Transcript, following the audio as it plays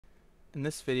In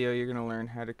this video, you're going to learn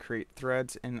how to create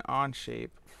threads in OnShape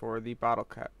for the bottle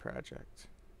cap project.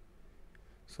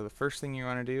 So the first thing you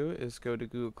want to do is go to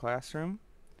Google Classroom,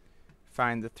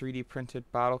 find the 3D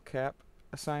printed bottle cap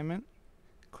assignment,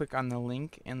 click on the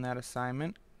link in that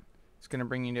assignment. It's going to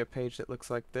bring you to a page that looks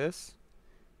like this.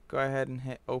 Go ahead and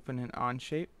hit open in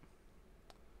OnShape.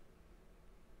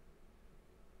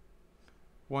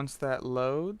 Once that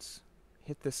loads,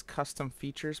 hit this custom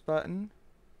features button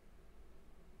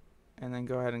and then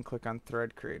go ahead and click on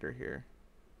Thread Creator here.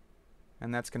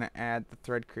 And that's going to add the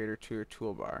Thread Creator to your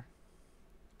toolbar.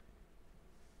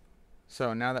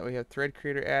 So now that we have Thread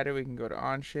Creator added, we can go to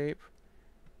OnShape.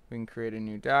 We can create a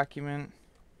new document.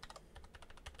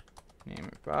 Name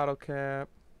it bottle cap.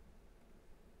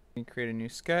 We can create a new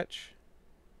sketch.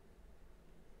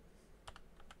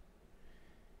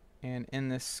 And in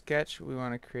this sketch, we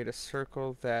want to create a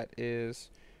circle that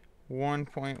is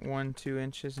 1.12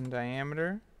 inches in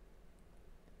diameter.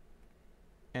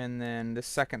 And then the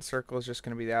second circle is just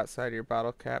going to be the outside of your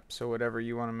bottle cap, so whatever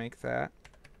you want to make that.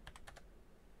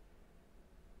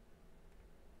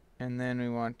 And then we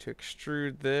want to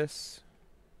extrude this.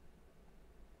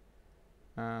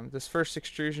 This first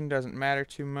extrusion doesn't matter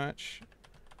too much.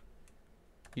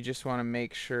 You just want to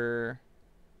make sure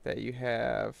that you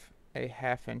have a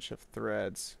 1/2 inch of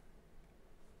threads.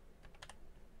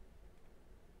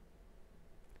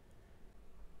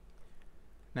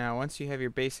 Now once you have your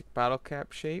basic bottle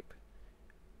cap shape,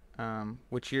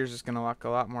 which yours is going to look a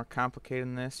lot more complicated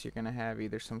than this, you're going to have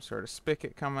either some sort of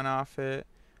spigot coming off it,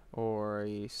 or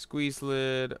a squeeze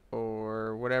lid,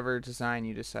 or whatever design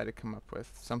you decide to come up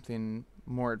with, something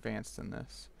more advanced than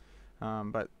this.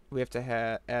 But we have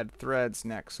to add threads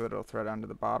next so it'll thread onto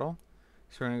the bottle.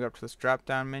 So we're going to go up to this drop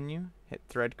down menu, hit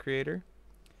Thread Creator,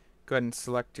 go ahead and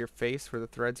select your face where the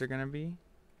threads are going to be,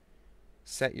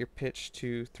 set your pitch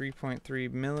to 3.3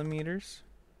 millimeters,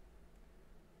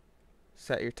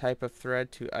 set your type of thread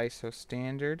to ISO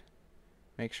standard,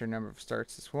 make sure number of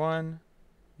starts is 1,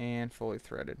 and fully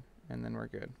threaded, and then we're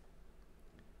good.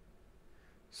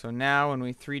 So now when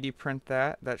we 3D print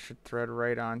that should thread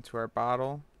right onto our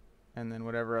bottle, and then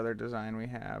whatever other design we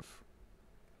have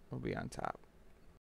will be on top.